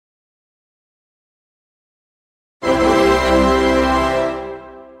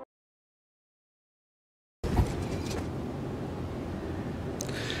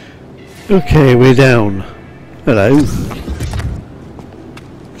Okay, we're down. Hello.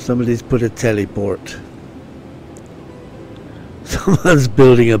 Somebody's put a teleport. Someone's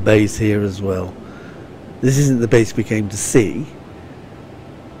building a base here as well. This isn't the base we came to see.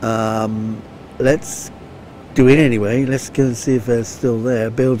 Let's do it anyway. Let's go and see if they're still there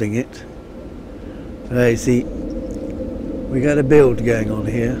building it. Hey, see, we got a build going on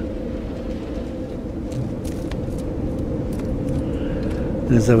here.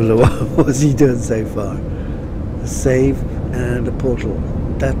 Let's have a look. What's he doing so far? A save and a portal.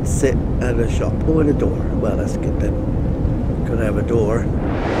 That's it. And a shop. Oh, and a door. Well, that's good then. Gotta have a door.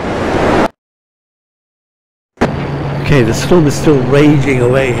 Okay, the storm is still raging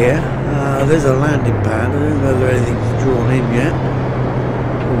away here. There's a landing pad. I don't know whether anything's drawn in yet.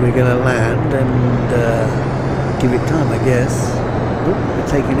 But we're gonna land and give it time, I guess. Oh, we're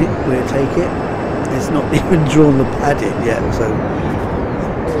taking it. We'll take it. It's not even drawn the pad in yet, so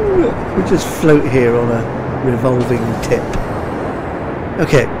we just float here on a revolving tip.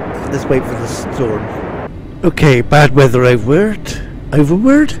 Okay, let's wait for the storm. Okay, bad weather over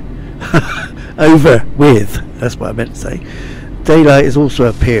with. That's what I meant to say. Daylight has also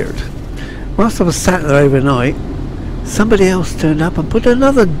appeared. Whilst I was sat there overnight, somebody else turned up and put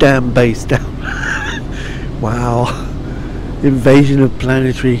another damn base down. Wow. Invasion of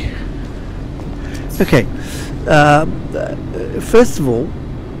planetary. Okay. First of all,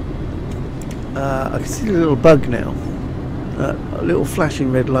 I can see a little bug now. Little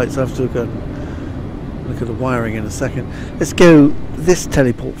flashing red lights. I have to go and look at the wiring in a second. Let's go this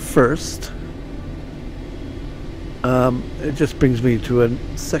teleport first. It just brings me to a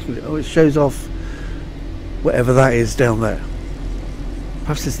second. Oh, it shows off whatever that is down there.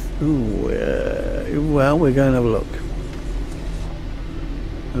 Perhaps it's. Well, we're going to have a look.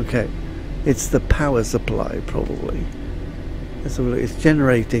 Okay, it's the power supply probably. Let's have a look. It's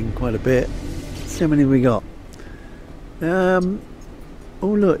generating quite a bit. Let's see how many we got. Oh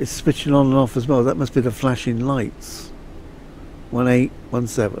look, it's switching on and off as well. That must be the flashing lights.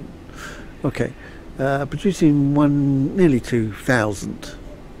 1817. Okay. Producing nearly 2,000.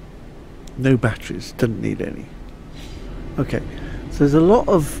 No batteries, doesn't need any. Okay, so there's a lot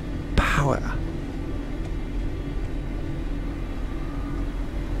of power.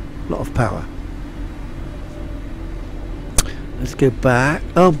 A lot of power. Let's go back.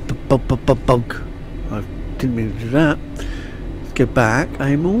 Oh, bug. I didn't mean to do that. Let's go back.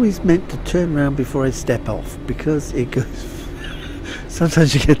 I'm always meant to turn around before I step off because it goes.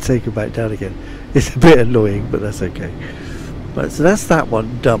 Sometimes you get taken back down again. It's a bit annoying, but that's okay. Right, so that's that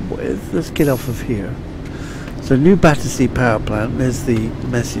one done with. Let's get off of here. So new Battersea power plant. There's the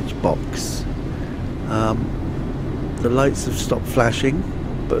message box. The lights have stopped flashing,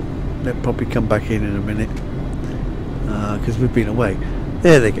 but they'll probably come back in a minute because we've been away.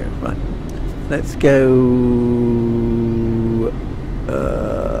 There they go. Right, let's go.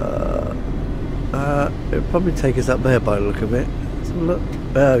 It'll probably take us up there by the look of it. Let's have a look.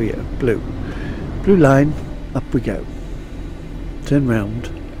 Oh yeah, blue line. Up we go. Turn round.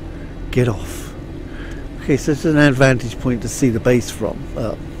 Get off. Okay, so it's an advantage point to see the base from.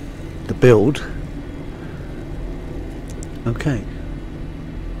 The build. Okay.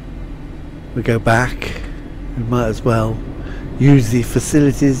 We go back. We might as well use the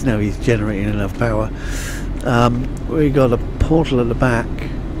facilities. Now he's generating enough power. We got a portal at the back.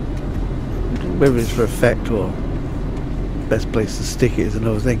 Whether it's for effect or best place to stick it is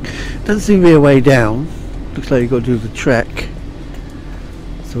another thing. Doesn't seem to be a way down. Looks like you've got to do the trek.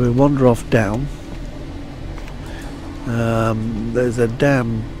 So we'll wander off down. There's a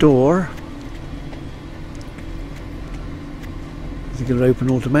damn door. Is it going to open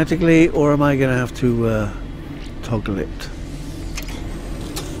automatically, or am I going to have to toggle it?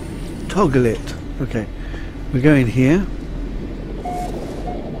 Toggle it. Okay. We're going here.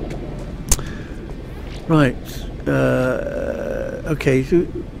 Right. Okay. So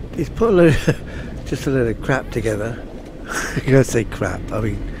he's put a load, just a load of crap together. I'm going to say crap. I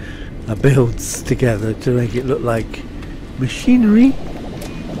mean, builds together to make it look like machinery,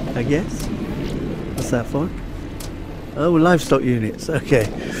 I guess. What's that for? Oh, livestock units. Okay,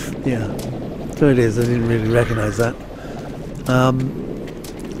 yeah. So it is. I didn't really recognise that.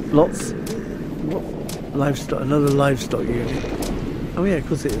 Lots. What? Livestock. Another livestock unit. Oh yeah, of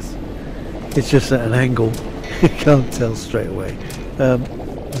course it is. It's just at an angle. You can't tell straight away.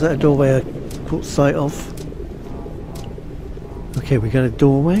 Was that a doorway I caught sight of? Okay, we got a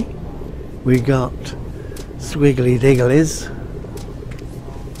doorway. We got swiggly digglies.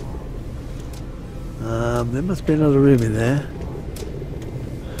 There must be another room in there.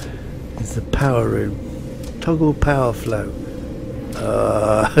 It's the power room. Toggle power flow.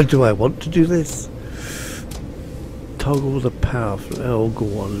 Do I want to do this? Toggle the power. Oh,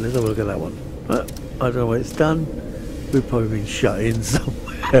 go on. Let's have a look at that one. I don't know what it's done. We've probably been shut in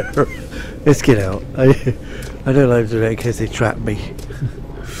somewhere. Let's get out. I don't like to do that in case they trap me.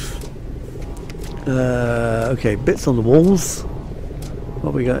 Okay, bits on the walls.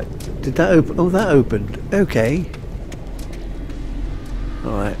 What we got? Did that open? Oh, that opened. Okay.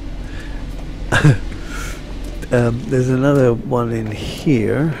 Alright. There's another one in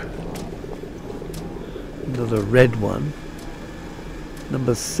here. Another red one.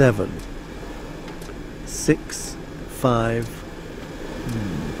 Number 7. 6, 5.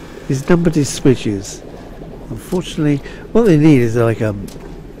 These numbered these switches. Unfortunately, what they need is like a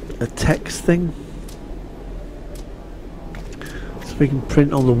text thing. So we can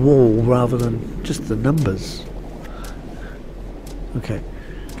print on the wall rather than just the numbers. Okay.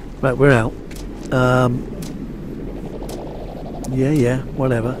 Right, we're out. Yeah,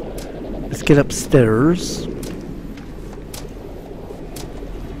 whatever. Let's get upstairs.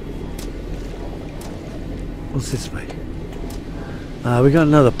 What's this way? We got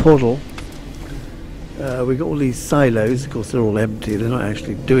another portal. We got all these silos. Of course, they're all empty. They're not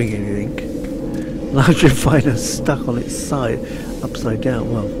actually doing anything. Large refiner stuck on its side, upside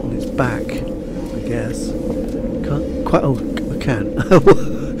down. Well, on its back, I guess. Can't quite. Oh, I can.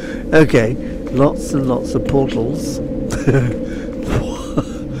 Okay, lots and lots of portals.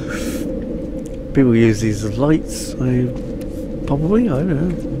 People use these as lights. Probably. I don't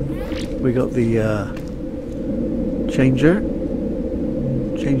know. We got the changer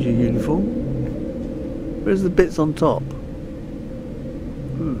uniform. Where's the bits on top?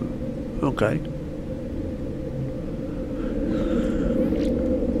 Okay.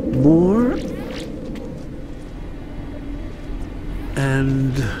 More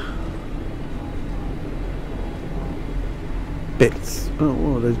and bits.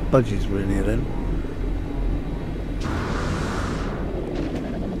 Oh, those budgies were in here then.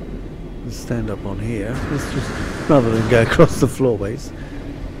 Let's stand up on here. Let's just, rather than go across the floorways.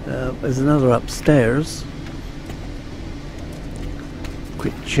 There's another upstairs.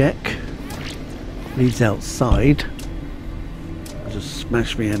 Quick check. Leads outside. I just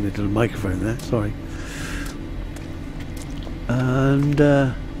smashed my hand into the microphone there. Sorry. And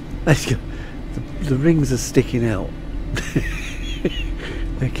let's go. The rings are sticking out.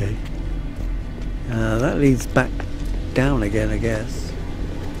 Okay. That leads back down again, I guess.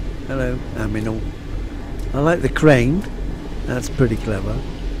 Hello, Aminal. I like the crane. That's pretty clever.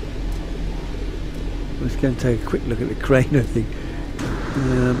 I'm just going to take a quick look at the crane, I think.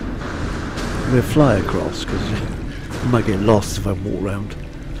 We'll fly across because I might get lost if I walk around.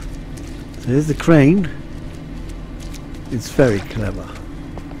 So there's the crane. It's very clever.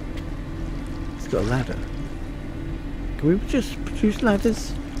 It's got a ladder. Can we just produce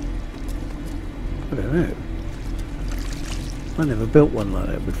ladders? I don't know. I never built one like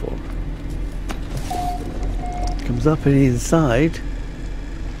that before. Comes up and inside.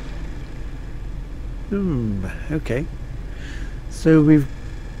 Okay. So we've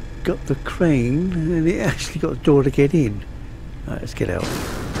got the crane and it actually got a door to get in. Alright, let's get out.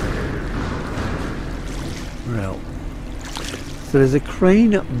 We're out. So there's a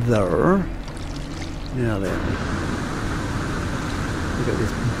crane up there. Now then. We've got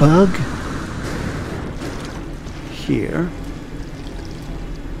this bug here.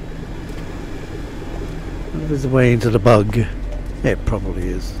 There's a way into the bug. Yeah, it probably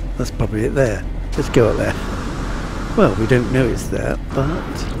is. That's probably it there. Let's go up there. Well, we don't know it's there,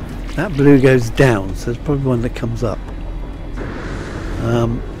 but that blue goes down, so it's probably one that comes up.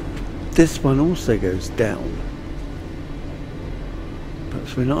 This one also goes down.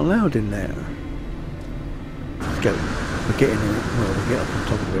 Perhaps we're not allowed in there. Let's go. We're getting in it. Well, we'll get up on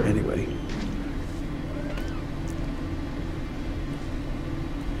top of it anyway.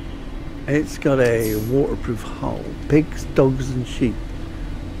 It's got a waterproof hull. Pigs, dogs and sheep.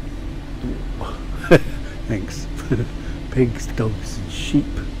 Thanks. Pigs, dogs and sheep.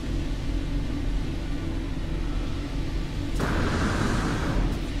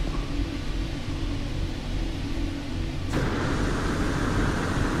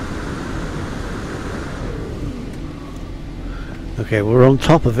 Okay, we're on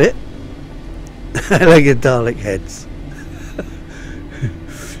top of it. Like a Dalek heads.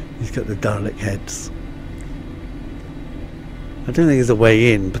 He's got the Dalek heads. I don't think there's a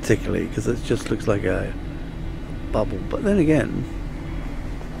way in particularly because it just looks like a bubble. But then again,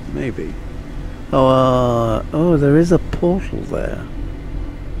 maybe. Oh, there is a portal there.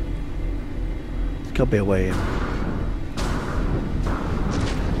 There's got to be a way in.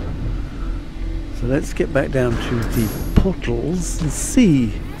 So let's get back down to the portals and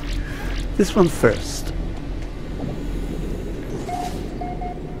see. This one first.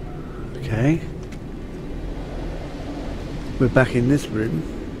 Okay. We're back in this room.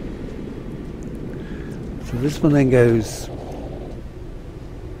 So this one then goes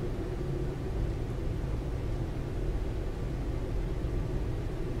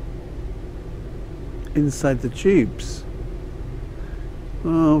inside the tubes.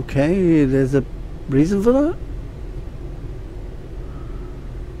 Okay, there's a reason for that?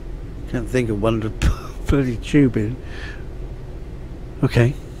 Can't think of one to bloody tube in.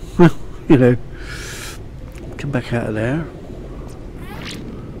 Okay, well, you know, come back out of there.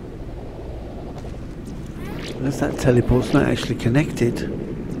 Unless that teleport's not actually connected.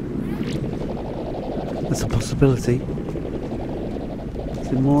 That's a possibility. Is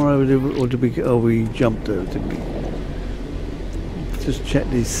there more over there, or did we? Oh, we jumped over, didn't we? Just check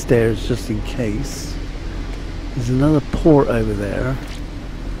these stairs just in case. There's another port over there.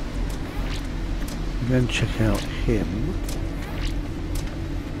 I'm going to check out him.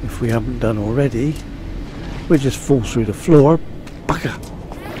 If we haven't done already. We'll just fall through the floor. Bugger!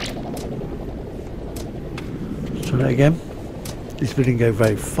 Let's try that again. At least we didn't go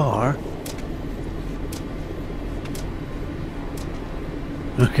very far.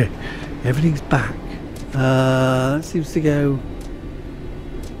 Okay, everything's back. That seems to go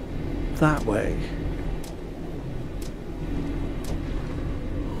that way.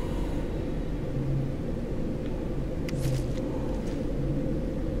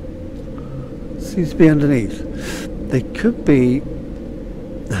 Seems to be underneath. They could be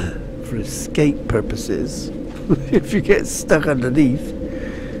for escape purposes if you get stuck underneath,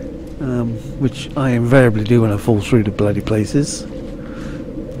 which I invariably do when I fall through the bloody places.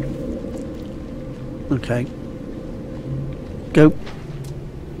 Okay, go.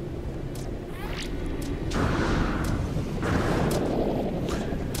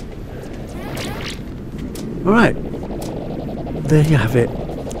 Alright, there you have it.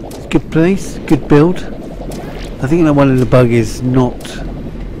 Good place, good build. I think that one in the bug is not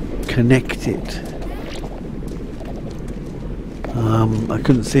connected. I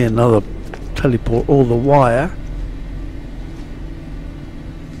couldn't see another teleport or the wire.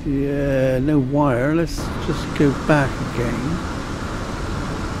 Yeah, no wire. Let's just go back again.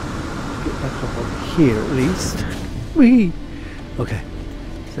 Get back up on here at least. Whee! Okay,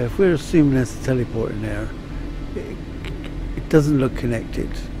 so if we're assuming there's a teleport in there, it doesn't look connected.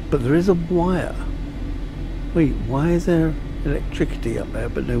 But there is a wire. Wait, why is there electricity up there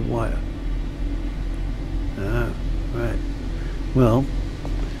but no wire? Ah, right. Well,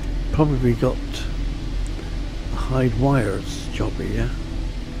 probably got a hide wires job here.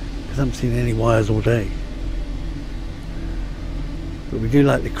 Because I haven't seen any wires all day. But we do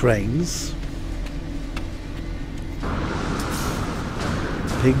like the cranes.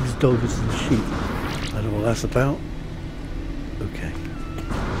 Pigs, dogs and sheep. I don't know what that's about. Okay.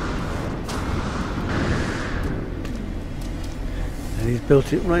 And he's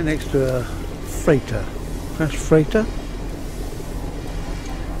built it right next to a freighter. Crash freighter?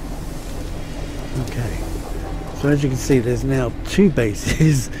 Okay. So as you can see, there's now two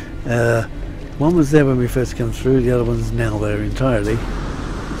bases. One was there when we first came through, the other one's now there entirely.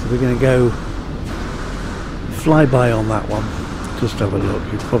 So we're going to go fly by on that one. Just have a look.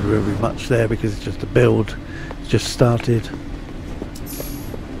 You probably won't be much there because it's just a build. It's just started.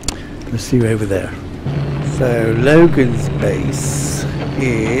 Let's see you over there. So Logan's base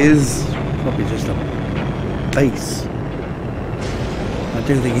is probably just a base. I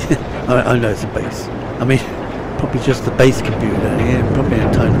do think I know it's a base. I mean, probably just a base computer. Yeah, probably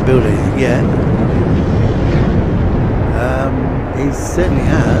no time to build anything yet. He certainly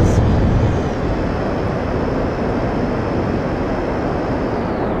has.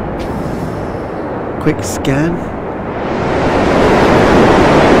 Quick scan.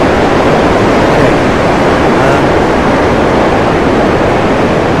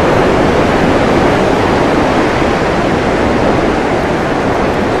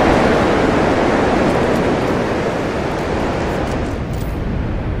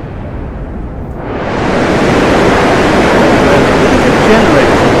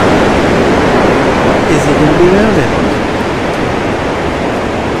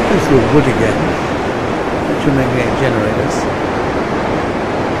 Wood again, which will make me generators.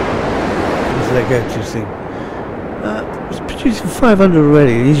 So they go too soon. It's producing 500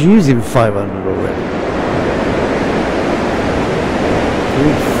 already. He's using 500 already.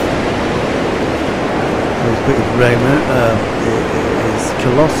 Oof. He's put his Roma, his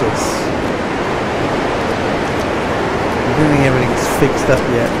Colossus. I don't think everything's fixed up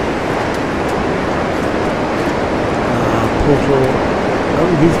yet. portal.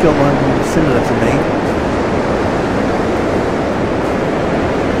 Oh, he's got one similar to me.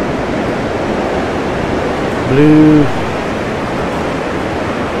 Blue.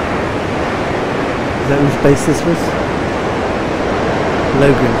 Is that whose space this was?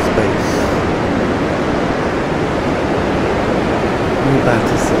 Logan space. New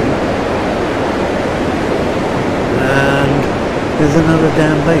Battersea. And there's another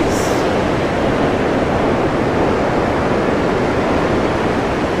damn base.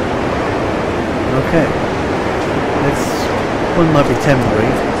 Okay. This one might be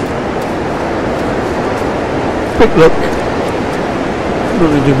temporary. Quick look. Not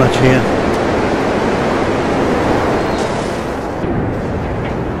going to do much here.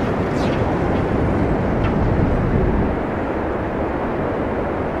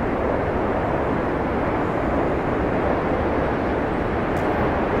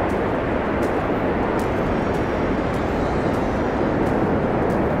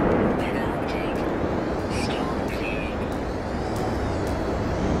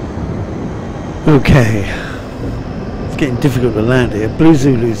 Okay, it's getting difficult to land here. Blue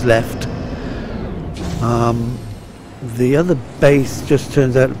Zulu's left. The other base just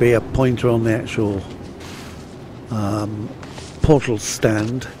turns out to be a pointer on the actual portal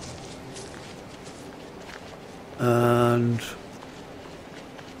stand. And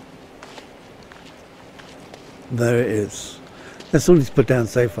there it is. That's all he's put down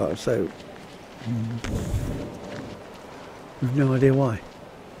so far, so I've no idea why.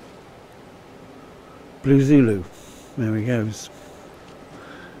 Blue Zulu. There he goes.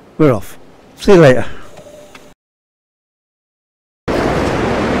 We're off. See you later.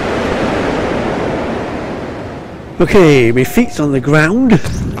 Okay, my feet's on the ground.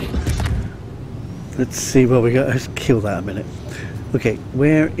 Let's see what we got. Let's kill that a minute. Okay,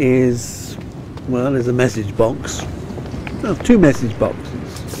 where is... Well, there's a message box. Oh, 2 message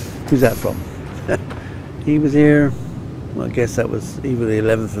boxes. Who's that from? He was here... Well, I guess that was either the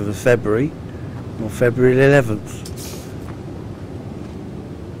 11th of February. Or February 11th.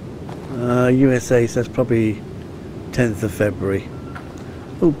 USA, so that's probably 10th of February.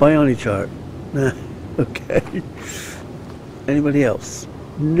 Oh, Bionic chart. Nah, okay. Anybody else?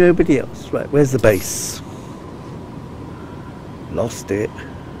 Nobody else. Right, where's the base? Lost it.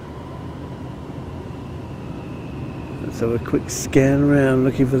 Let's have a quick scan around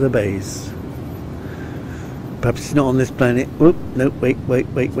looking for the base. Perhaps it's not on this planet. Whoop, nope, wait,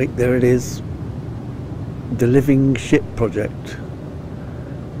 there it is. The Living Ship Project.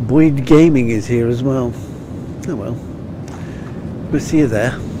 Boyd Gaming is here as well. Oh well. We'll see you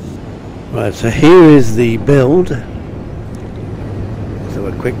there. Right, so here is the build. So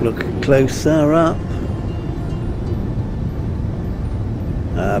a quick look closer up.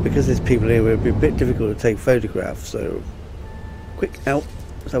 Because there's people here, it would be a bit difficult to take photographs. So, quick out.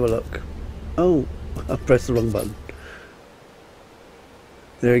 Let's have a look. Oh, I pressed the wrong button.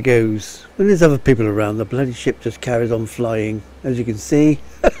 There it goes. When there's other people around, the bloody ship just carries on flying. As you can see.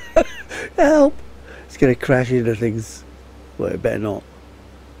 Help! It's going to crash into things. Well, it better not.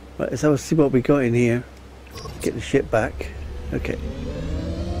 Right, let's have a see what we got in here. Get the ship back. Okay.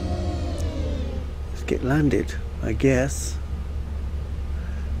 Let's get landed, I guess.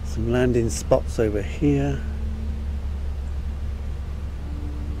 Some landing spots over here.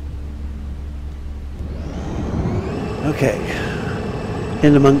 Okay.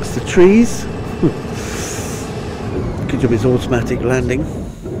 In amongst the trees. Good job it's automatic landing.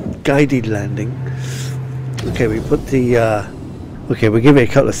 Guided landing. Okay, we put the okay, we'll give it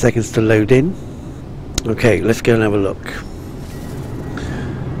a couple of seconds to load in. Okay, let's go and have a look.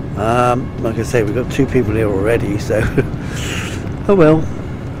 Like I say, we've got 2 people here already, so oh well.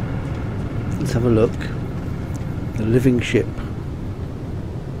 Let's have a look. The Living Ship.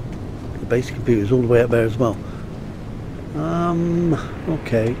 The base computer's all the way up there as well.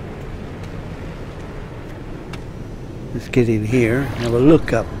 Okay. Let's get in here, have a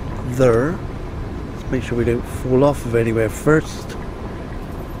look up there. Let's make sure we don't fall off of anywhere first.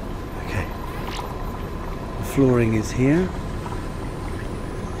 Okay. The flooring is here.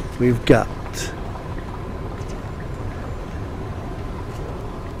 We've got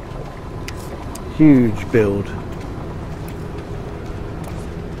huge build.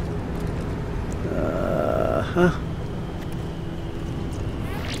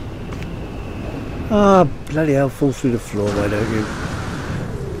 Ah, bloody hell, fall through the floor, why don't you?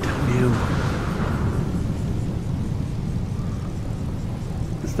 Damn you.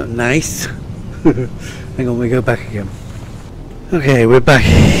 That's not nice. Hang on, we go back again. Okay, we're back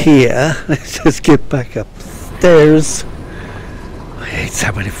here. Let's just get back upstairs. I hate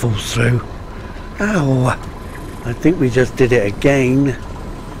that when it falls through. Ow! I think we just did it again.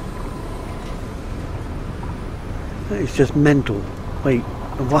 It's just mental. Wait,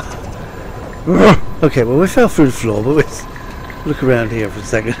 what? Okay, well we fell through the floor, but let's look around here for a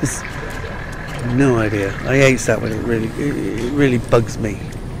second. No idea. I hate that when it really bugs me.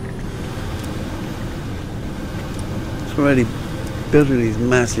 It's already building these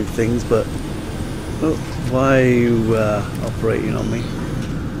massive things, but oh, why are you operating on me?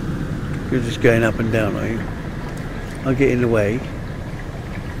 You're just going up and down, are you? I'll get in the way.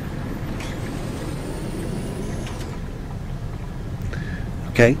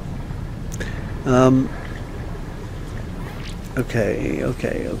 Okay. Okay.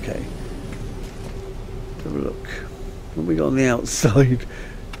 Let's have a look. What we got on the outside?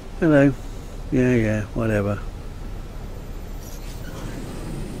 Hello. Yeah, whatever.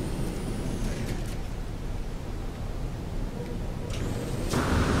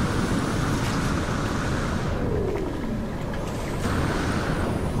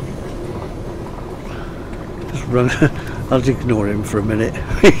 Just run. I'll just ignore him for a minute.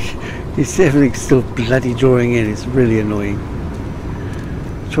 Everything's still bloody drawing in. It's really annoying.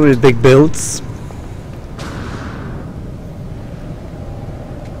 Show me the big builds.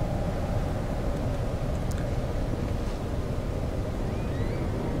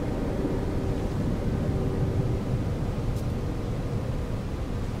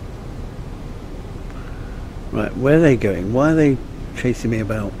 Right, where are they going? Why are they chasing me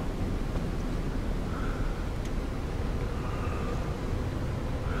about?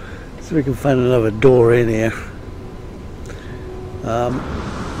 So we can find another door in here.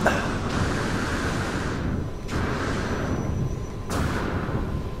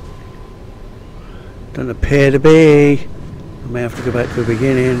 Don't appear to be. I may have to go back to the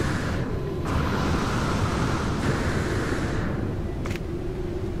beginning.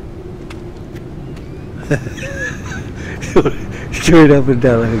 Straight up and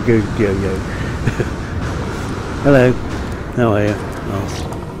down like a good yo-yo. Hello. How are you? Oh.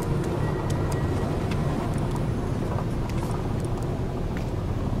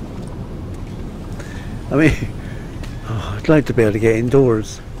 I mean, I'd like to be able to get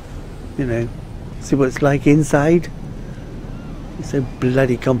indoors, you know, see what it's like inside. It's so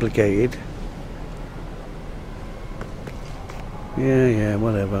bloody complicated. Yeah,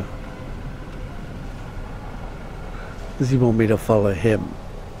 whatever. Does he want me to follow him?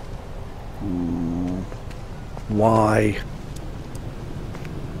 Why?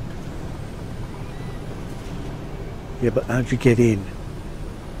 Yeah, but how'd you get in?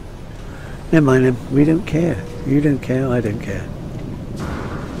 Never mind him. We don't care. You don't care. I don't care.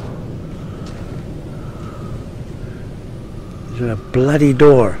 There's a bloody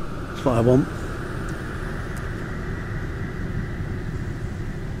door. That's what I want.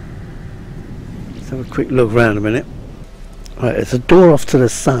 Let's have a quick look around a minute. Right, there's a door off to the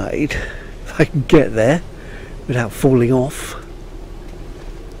side. If I can get there without falling off.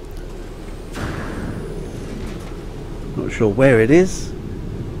 Not sure where it is.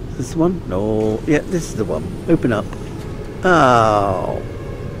 This one? No. Yeah, this is the one. Open up. Oh.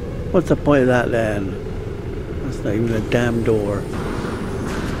 What's the point of that then? That's not even a damn door.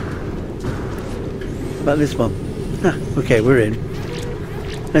 About this one. Ah, okay, we're in.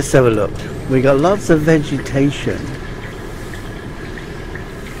 Let's have a look. We got lots of vegetation.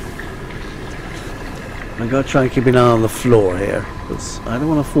 I've got to try and keep an eye on the floor here, because I don't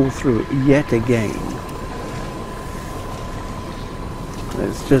want to fall through it yet again.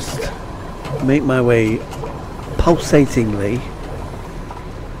 Let's just make my way pulsatingly.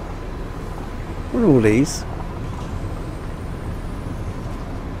 What are all these?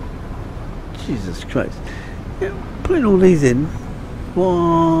 Jesus Christ. Yeah, putting all these in.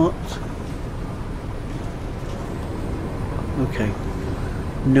 What? Okay.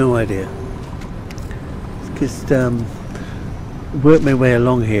 No idea. Just work my way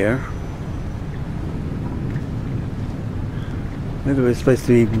along here. Whether we're supposed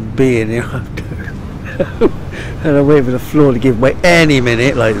to even be in here, and I wait for the floor to give way any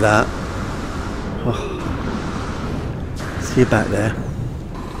minute like that. Oh. See you back there.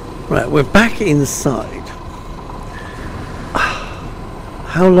 Right, we're back inside.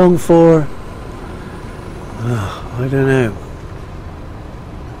 How long for? Oh, I don't know.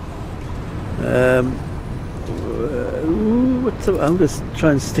 I'm just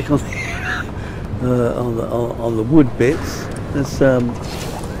trying to stick on the on the wood bits. Let's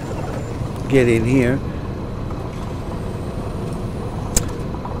get in here.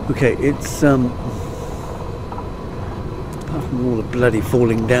 Okay, it's apart from all the bloody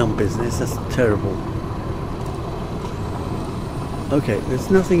falling down business, that's terrible. Okay, there's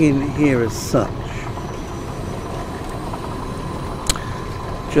nothing in here as such.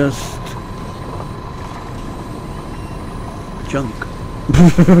 just junk.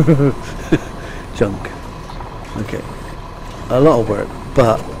 Junk. Okay. A lot of work,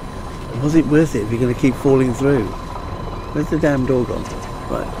 but was it worth it if you're going to keep falling through? Where's the damn door gone?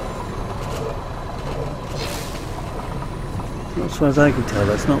 Right. As far as I can tell,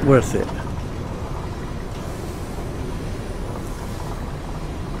 that's not worth it.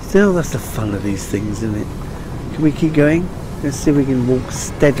 Still, that's the fun of these things, isn't it? Can we keep going? Let's see if we can walk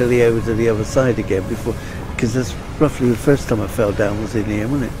steadily over to the other side again before, because that's roughly the first time I fell down was in here,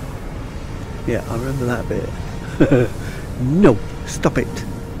 wasn't it? Yeah, I remember that bit. No, stop it.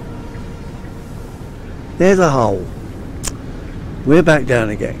 There's a hole. We're back down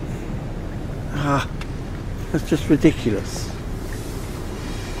again. Ah, that's just ridiculous.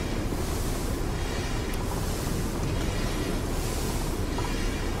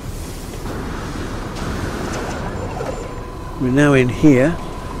 We're now in here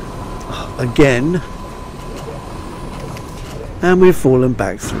again, and we've fallen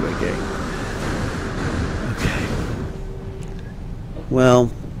back through again. Okay.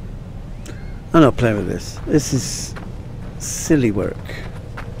 Well, I'm not playing with this. This is silly work.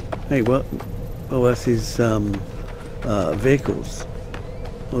 Hey, what? Oh, that's his vehicles.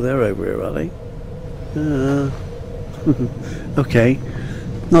 Oh, they're over here, are they? Okay.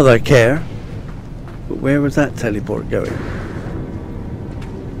 Not that I care. But where was that teleport going?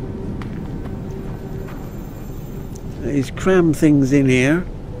 He's crammed things in here.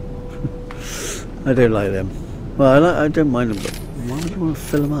 I don't like them. Well, I don't mind them, but why would you want to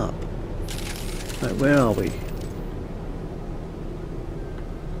fill them up? Right, where are we?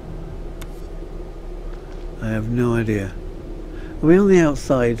 I have no idea. Are we on the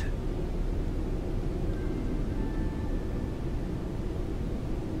outside?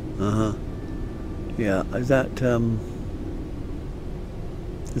 Uh-huh. Yeah, is that,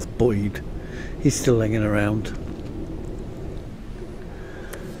 it's Boyd. He's still hanging around.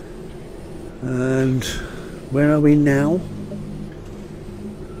 And where are we now?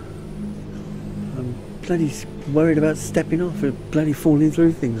 I'm bloody worried about stepping off and bloody falling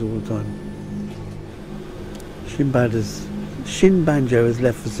through things all the time. Shin Banjo has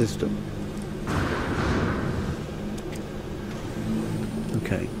left the system.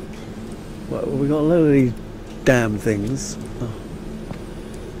 Okay. Well, we got a load of these damn things. Oh.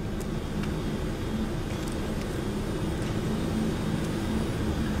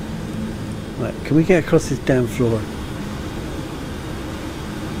 Right, can we get across this damn floor?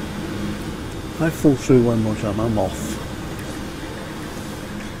 If I fall through one more time, I'm off.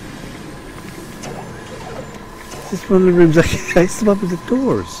 Is this one of the rooms I can ice them up with the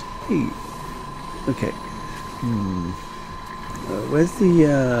doors? Hey. Okay. Where's the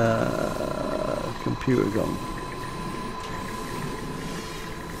computer gone?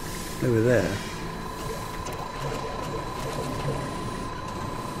 Over there.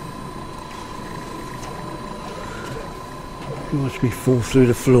 You watch me fall through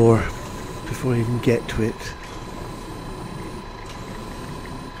the floor before I even get to it.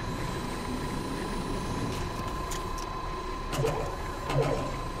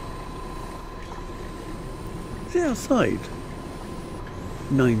 Is it outside?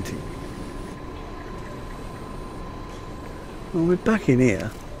 90. Well, we're back in here.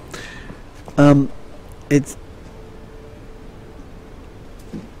 It's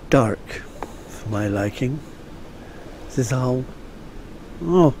dark for my liking. Is this a hole?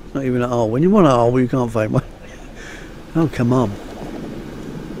 Oh, not even a hole. When you want a hole, you can't find one. Oh, come on.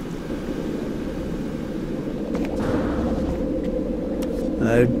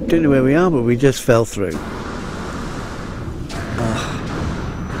 I don't know where we are, but we just fell through.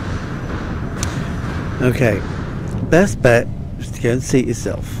 Okay, best bet is to go and seat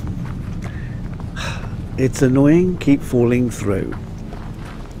yourself. It's annoying, keep falling through.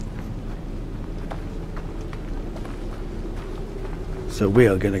 So we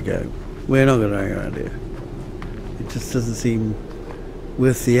are going to go. We're not going to hang around here. It just doesn't seem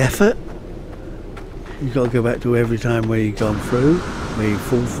worth the effort. You've got to go back to every time where you've gone through, where you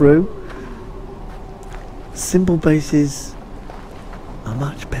fall through. Simple bases are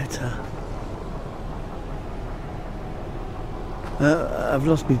much better. I've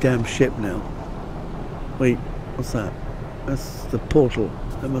lost my damn ship now. Wait, what's that? That's the portal.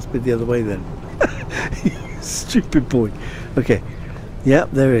 That must be the other way then. Stupid boy. Okay.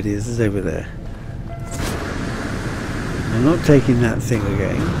 Yep, there it is. It's over there. I'm not taking that thing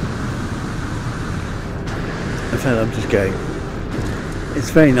again. In fact, I'm just going.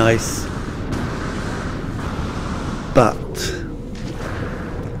 It's very nice. But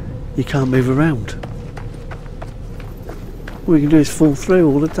you can't move around. All we can do is fall through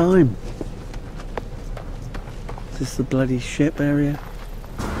all the time. Is this the bloody ship area?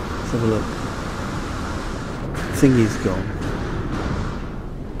 Let's have a look. Thingy's gone.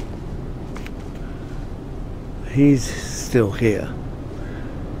 He's still here.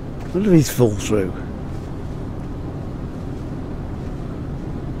 I wonder if he's fall through.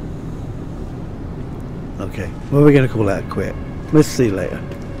 Okay, well, we're going to call that a quit. Let's see you later.